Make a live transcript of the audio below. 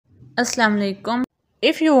Assalamu alaikum.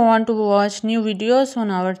 If you want to watch new videos on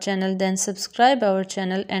our channel, then subscribe our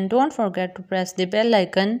channel and don't forget to press the bell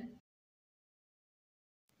icon.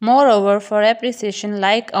 Moreover, for appreciation,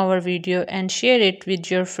 like our video and share it with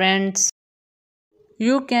your friends.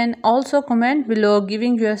 You can also comment below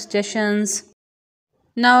giving your suggestions.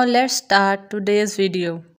 Now let's start today's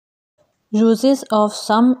video. Uses of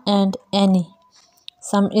some and any.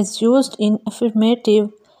 Some is used in affirmative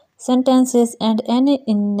sentences and any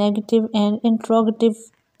in negative and interrogative.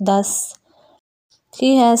 Thus,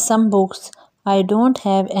 he has some books. I don't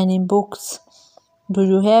have any books. Do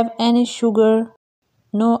you have any sugar?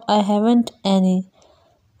 No, I haven't any.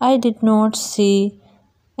 I did not see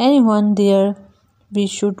anyone there. We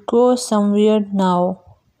should go somewhere now.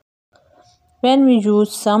 When we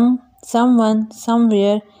use some, someone,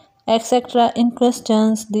 somewhere, etc. in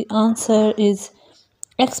questions, the answer is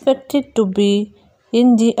expected to be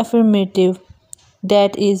in the affirmative.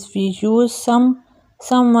 That is, we use some,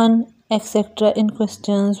 someone, etc. in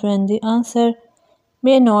questions when the answer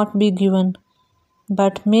may not be given,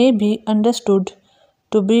 but may be understood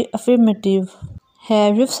to be affirmative.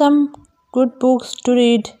 Have you some good books to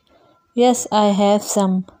read? Yes, I have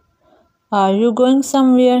some. Are you going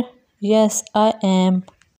somewhere? Yes, I am.